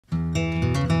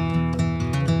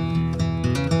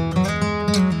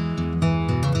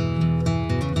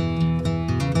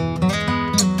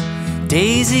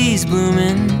Daisies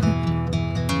blooming,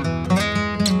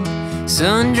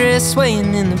 sundress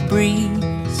swaying in the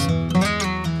breeze.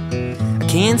 I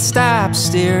can't stop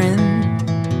staring.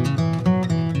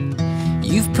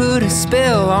 You've put a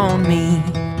spell on me,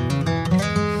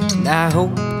 and I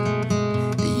hope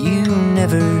that you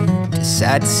never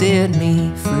decide to set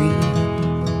me free.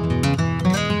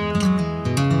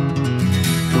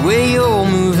 The way you're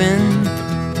moving,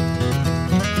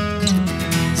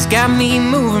 it's got me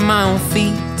moving my own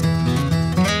feet.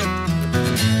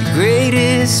 The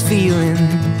greatest feeling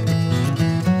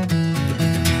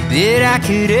that I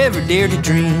could ever dare to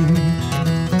dream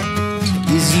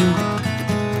is you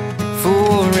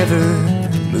forever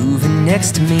moving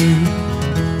next to me.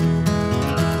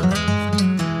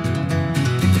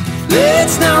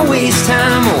 Let's not waste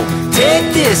time, or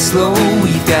take this slow.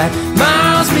 We've got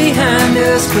miles behind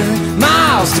us, but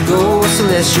miles to go. So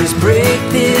let's just break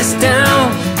this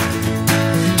down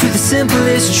to the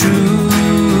simplest truth.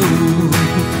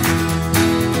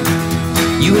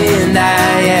 You and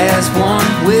I as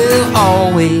one will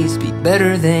always be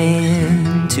better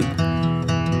than two.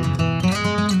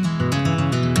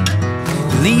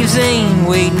 The leaves ain't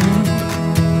waiting,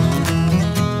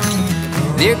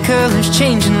 their colors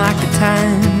changing like the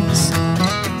times.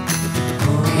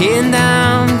 And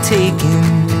I'm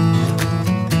taking,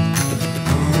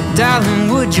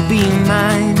 darling, would you be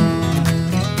mine?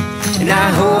 And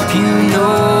I hope you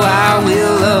know I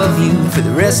will love you for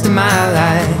the rest of my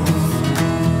life.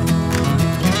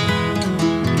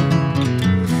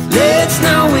 Let's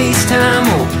not waste time,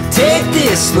 or take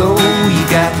this slow. You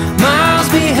got miles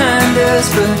behind us,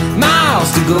 but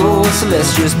miles to go. So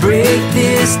let's just break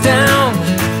this down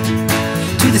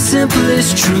to the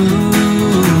simplest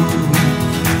truth.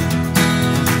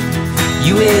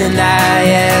 You and I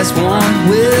as one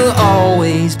will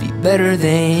always be better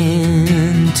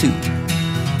than two.